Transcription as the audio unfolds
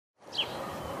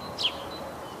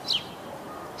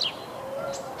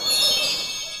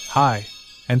Hi,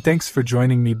 and thanks for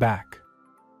joining me back.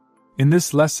 In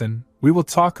this lesson, we will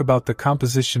talk about the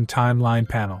composition timeline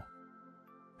panel.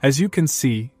 As you can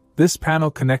see, this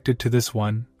panel connected to this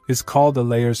one is called a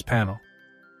layers panel.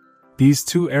 These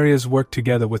two areas work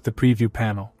together with the preview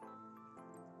panel.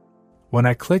 When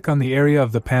I click on the area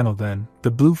of the panel, then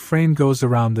the blue frame goes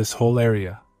around this whole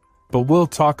area. But we'll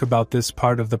talk about this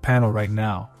part of the panel right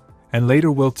now, and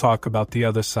later we'll talk about the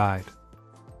other side.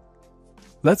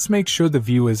 Let's make sure the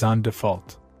view is on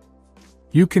default.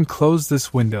 You can close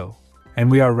this window, and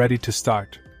we are ready to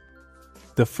start.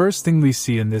 The first thing we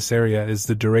see in this area is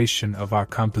the duration of our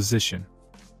composition.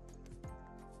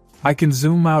 I can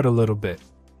zoom out a little bit.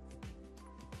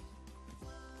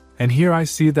 And here I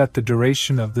see that the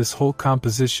duration of this whole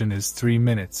composition is 3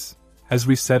 minutes, as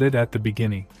we set it at the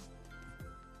beginning.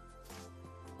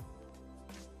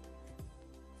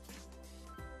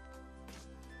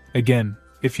 Again,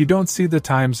 if you don't see the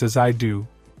times as I do,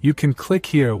 you can click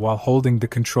here while holding the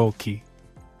Control key.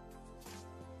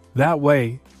 That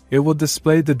way, it will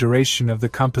display the duration of the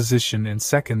composition in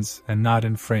seconds and not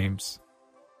in frames.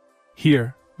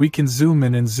 Here, we can zoom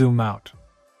in and zoom out.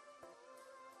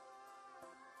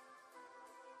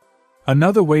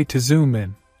 Another way to zoom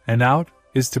in and out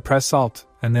is to press Alt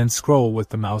and then scroll with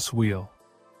the mouse wheel.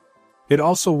 It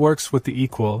also works with the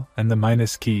equal and the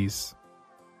minus keys.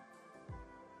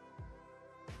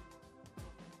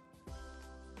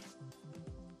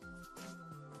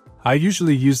 I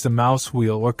usually use the mouse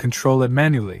wheel or control it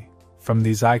manually from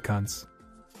these icons.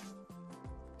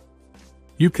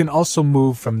 You can also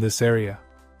move from this area.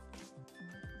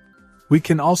 We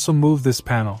can also move this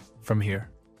panel from here.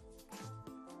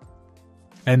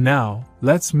 And now,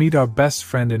 let's meet our best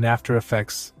friend in After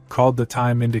Effects, called the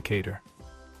time indicator.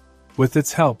 With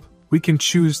its help, we can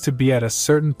choose to be at a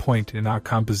certain point in our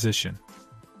composition.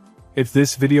 If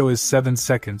this video is 7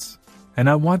 seconds, and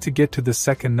I want to get to the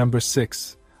second number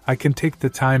 6, I can take the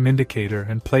time indicator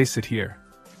and place it here.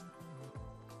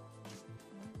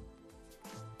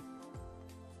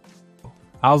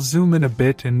 I'll zoom in a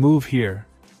bit and move here.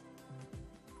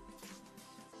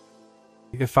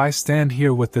 If I stand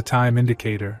here with the time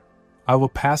indicator, I will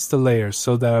pass the layer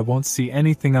so that I won't see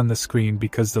anything on the screen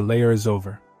because the layer is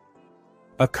over.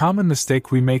 A common mistake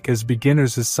we make as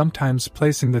beginners is sometimes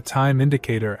placing the time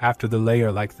indicator after the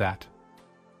layer like that.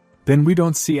 Then we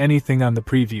don't see anything on the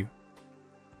preview,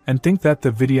 and think that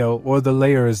the video or the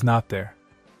layer is not there.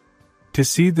 To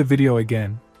see the video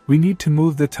again, we need to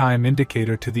move the time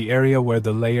indicator to the area where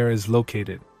the layer is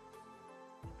located.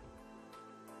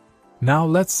 Now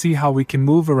let's see how we can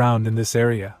move around in this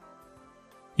area.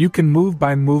 You can move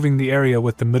by moving the area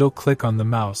with the middle click on the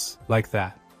mouse, like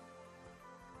that.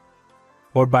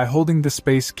 Or by holding the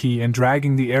space key and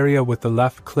dragging the area with the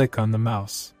left click on the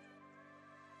mouse.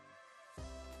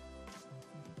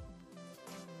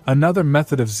 Another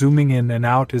method of zooming in and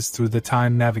out is through the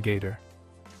time navigator.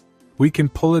 We can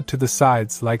pull it to the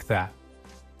sides like that.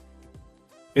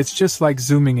 It's just like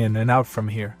zooming in and out from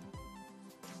here.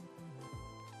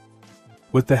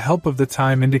 With the help of the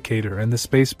time indicator and the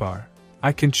spacebar,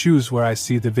 I can choose where I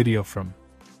see the video from.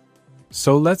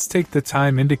 So let's take the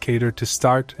time indicator to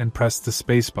start and press the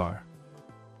spacebar.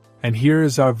 And here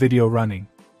is our video running.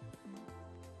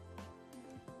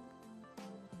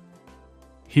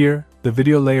 Here, the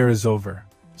video layer is over,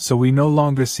 so we no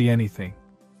longer see anything.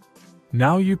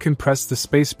 Now you can press the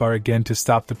spacebar again to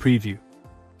stop the preview.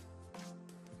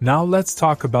 Now let's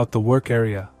talk about the work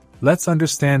area. Let's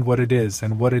understand what it is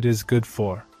and what it is good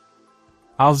for.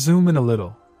 I'll zoom in a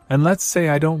little, and let's say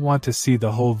I don't want to see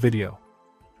the whole video.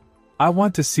 I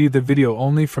want to see the video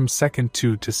only from second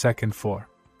 2 to second 4.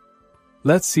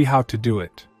 Let's see how to do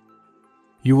it.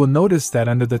 You will notice that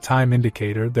under the time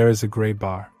indicator there is a gray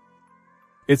bar.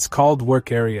 It's called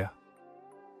work area.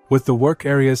 With the work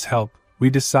area's help, we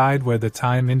decide where the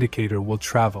time indicator will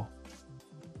travel.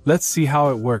 Let's see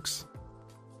how it works.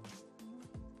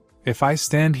 If I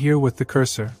stand here with the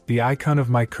cursor, the icon of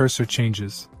my cursor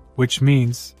changes, which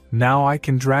means, now I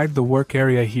can drag the work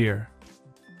area here.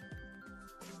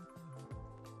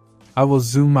 I will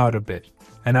zoom out a bit,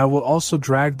 and I will also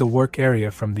drag the work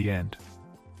area from the end.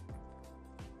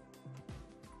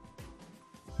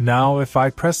 Now if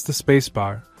I press the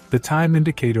spacebar, the time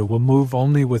indicator will move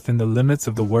only within the limits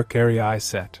of the work area I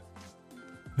set.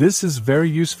 This is very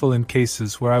useful in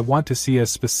cases where I want to see a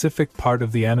specific part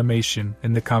of the animation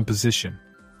in the composition.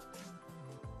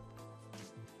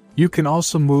 You can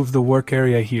also move the work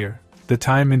area here, the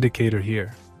time indicator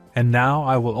here, and now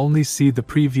I will only see the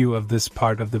preview of this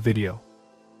part of the video.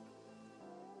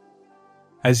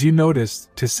 As you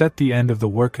noticed, to set the end of the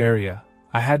work area,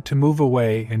 I had to move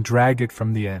away and drag it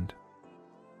from the end.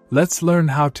 Let's learn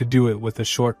how to do it with a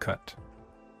shortcut.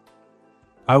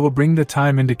 I will bring the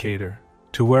time indicator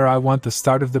to where I want the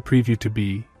start of the preview to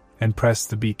be and press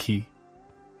the B key.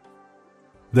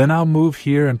 Then I'll move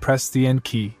here and press the N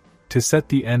key to set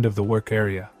the end of the work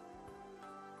area.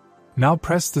 Now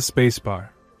press the spacebar,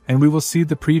 and we will see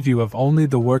the preview of only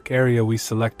the work area we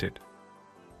selected.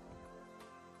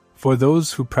 For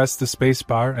those who press the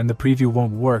spacebar and the preview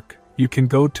won't work, you can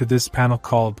go to this panel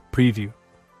called Preview.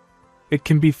 It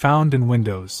can be found in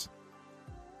Windows.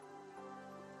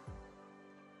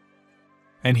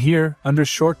 And here, under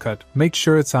Shortcut, make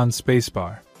sure it's on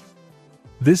spacebar.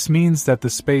 This means that the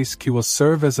space key will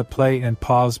serve as a play and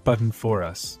pause button for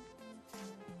us.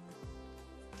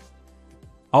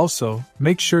 Also,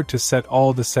 make sure to set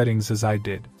all the settings as I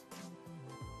did.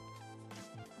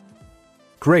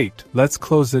 Great, let's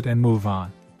close it and move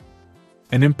on.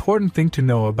 An important thing to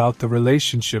know about the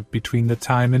relationship between the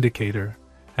time indicator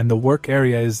and the work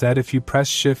area is that if you press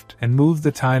Shift and move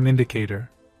the time indicator,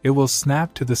 it will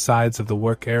snap to the sides of the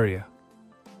work area.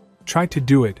 Try to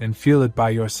do it and feel it by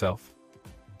yourself.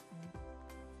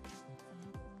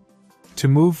 To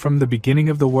move from the beginning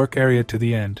of the work area to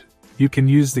the end, you can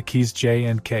use the keys J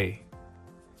and K.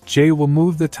 J will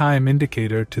move the time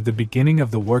indicator to the beginning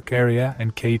of the work area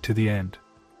and K to the end.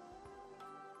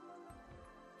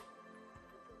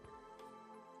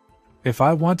 If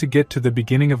I want to get to the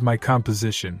beginning of my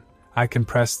composition, I can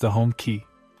press the Home key.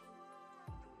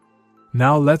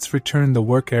 Now let's return the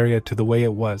work area to the way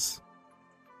it was.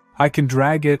 I can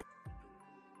drag it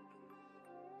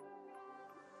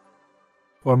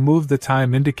or move the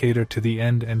time indicator to the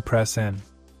end and press N.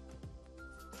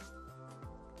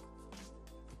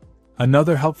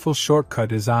 Another helpful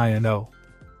shortcut is I and O.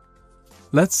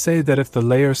 Let's say that if the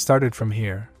layer started from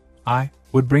here, I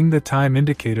would bring the time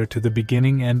indicator to the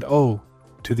beginning and O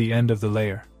to the end of the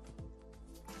layer.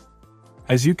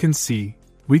 As you can see,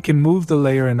 we can move the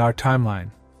layer in our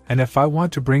timeline, and if I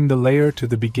want to bring the layer to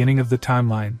the beginning of the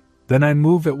timeline, then I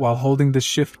move it while holding the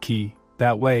Shift key.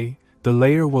 That way, the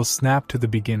layer will snap to the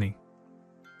beginning.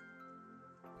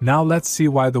 Now let's see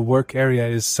why the work area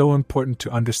is so important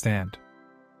to understand.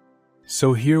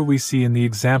 So here we see in the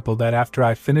example that after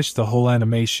I finished the whole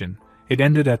animation, it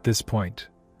ended at this point,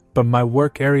 but my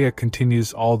work area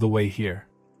continues all the way here.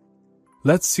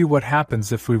 Let's see what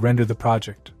happens if we render the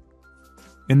project.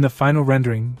 In the final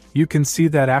rendering, you can see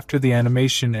that after the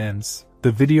animation ends,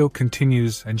 the video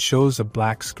continues and shows a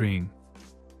black screen.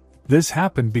 This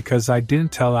happened because I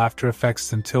didn't tell After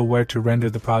Effects until where to render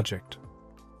the project.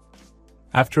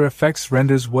 After Effects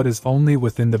renders what is only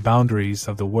within the boundaries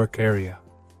of the work area.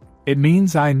 It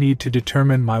means I need to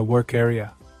determine my work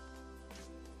area.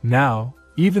 Now,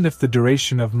 even if the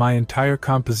duration of my entire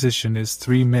composition is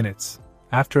 3 minutes,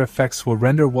 After Effects will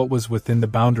render what was within the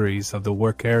boundaries of the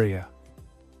work area.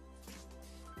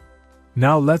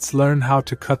 Now let's learn how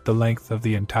to cut the length of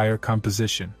the entire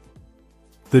composition.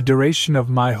 The duration of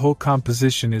my whole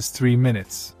composition is 3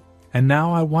 minutes, and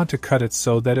now I want to cut it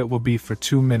so that it will be for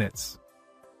 2 minutes.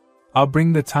 I'll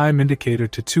bring the time indicator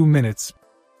to 2 minutes.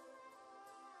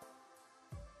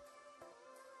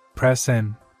 Press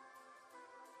N.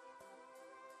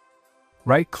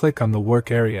 Right-click on the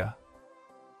work area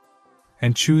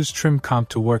and choose Trim Comp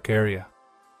to Work Area.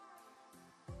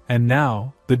 And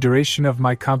now, the duration of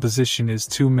my composition is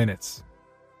 2 minutes.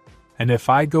 And if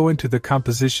I go into the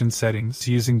composition settings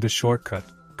using the shortcut,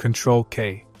 Ctrl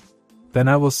K, then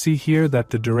I will see here that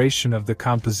the duration of the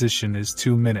composition is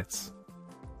 2 minutes.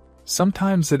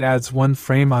 Sometimes it adds 1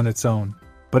 frame on its own,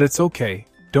 but it's okay,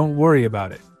 don't worry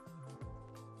about it.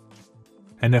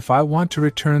 And if I want to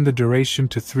return the duration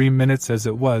to 3 minutes as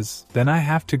it was, then I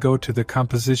have to go to the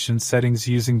composition settings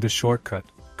using the shortcut,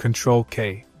 Ctrl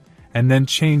K, and then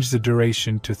change the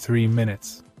duration to 3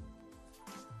 minutes.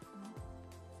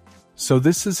 So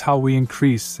this is how we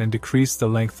increase and decrease the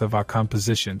length of our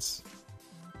compositions.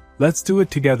 Let's do it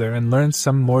together and learn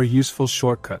some more useful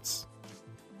shortcuts.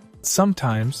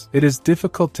 Sometimes, it is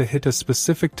difficult to hit a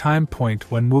specific time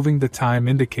point when moving the time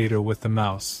indicator with the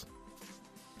mouse.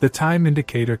 The time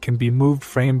indicator can be moved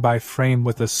frame by frame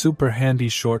with a super handy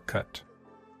shortcut.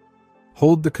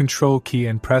 Hold the Ctrl key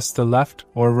and press the left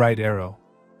or right arrow.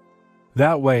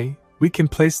 That way, we can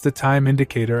place the time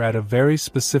indicator at a very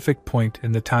specific point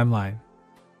in the timeline.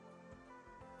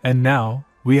 And now,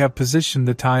 we have positioned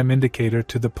the time indicator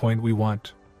to the point we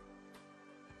want.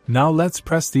 Now let's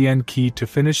press the N key to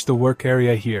finish the work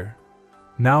area here.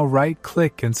 Now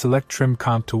right-click and select Trim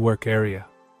Comp to Work Area.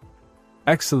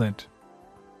 Excellent!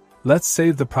 Let's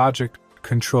save the project,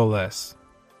 Ctrl S.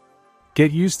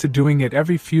 Get used to doing it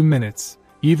every few minutes,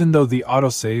 even though the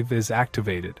autosave is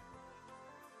activated.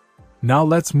 Now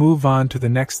let's move on to the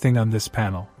next thing on this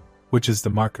panel, which is the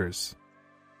markers.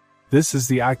 This is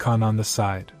the icon on the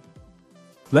side.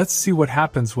 Let's see what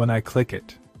happens when I click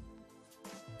it.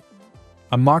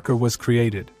 A marker was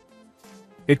created.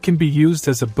 It can be used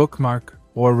as a bookmark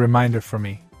or a reminder for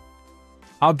me.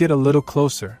 I'll get a little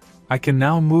closer. I can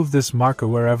now move this marker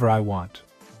wherever I want.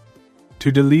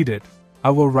 To delete it, I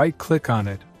will right-click on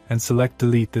it and select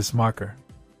Delete this marker.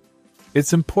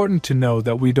 It's important to know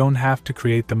that we don't have to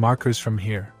create the markers from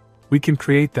here. We can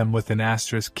create them with an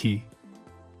asterisk key.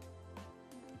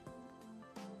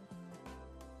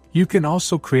 You can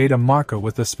also create a marker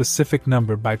with a specific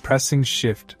number by pressing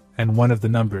Shift and one of the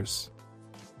numbers.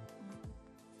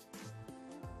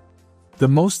 The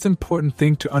most important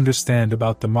thing to understand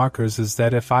about the markers is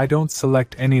that if I don't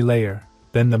select any layer,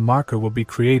 then the marker will be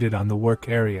created on the work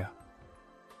area.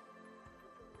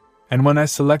 And when I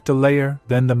select a layer,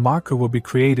 then the marker will be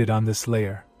created on this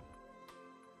layer.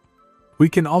 We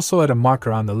can also add a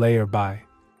marker on the layer by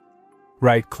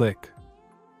right-click,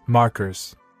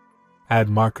 Markers, Add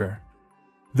Marker.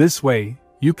 This way,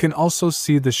 you can also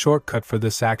see the shortcut for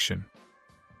this action.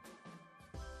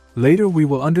 Later we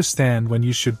will understand when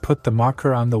you should put the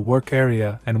marker on the work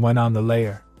area and when on the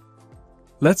layer.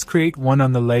 Let's create one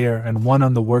on the layer and one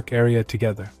on the work area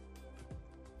together.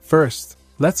 First,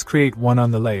 let's create one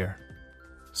on the layer.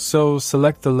 So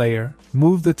select the layer,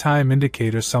 move the time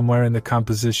indicator somewhere in the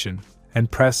composition,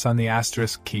 and press on the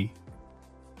asterisk key.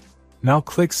 Now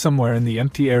click somewhere in the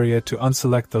empty area to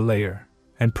unselect the layer,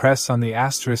 and press on the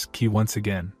asterisk key once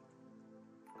again.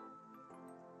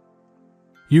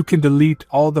 You can delete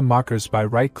all the markers by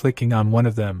right-clicking on one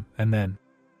of them, and then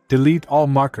delete all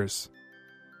markers.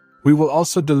 We will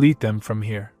also delete them from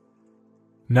here.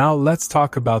 Now let's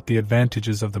talk about the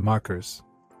advantages of the markers.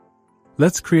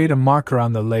 Let's create a marker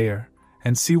on the layer,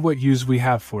 and see what use we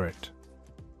have for it.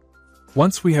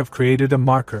 Once we have created a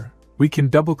marker, we can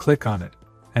double-click on it,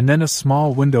 and then a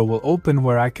small window will open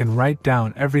where I can write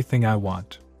down everything I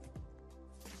want.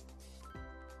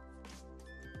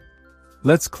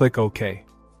 Let's click OK.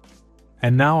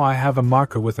 And now I have a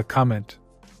marker with a comment.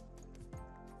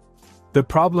 The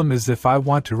problem is if I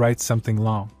want to write something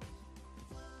long.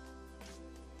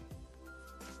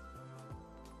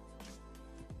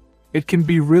 It can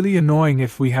be really annoying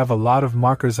if we have a lot of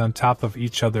markers on top of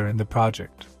each other in the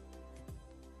project.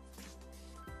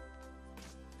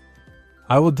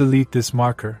 I will delete this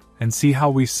marker and see how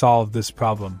we solve this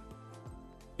problem.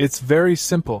 It's very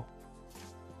simple.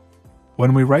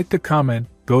 When we write the comment,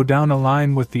 go down a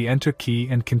line with the Enter key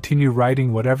and continue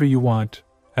writing whatever you want,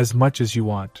 as much as you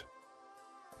want.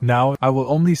 Now I will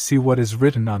only see what is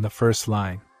written on the first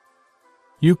line.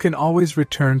 You can always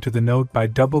return to the note by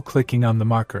double-clicking on the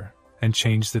marker and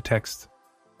change the text.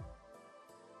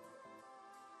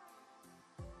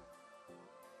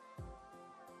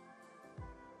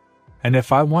 And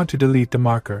if I want to delete the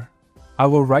marker, I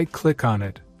will right-click on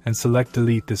it and select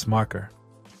Delete this marker.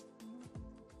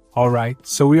 Alright,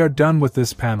 so we are done with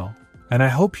this panel, and I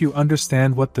hope you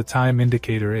understand what the time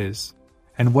indicator is,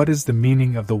 and what is the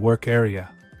meaning of the work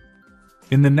area.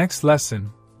 In the next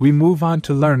lesson, we move on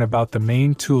to learn about the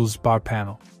main tools bar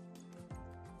panel.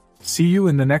 See you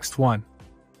in the next one.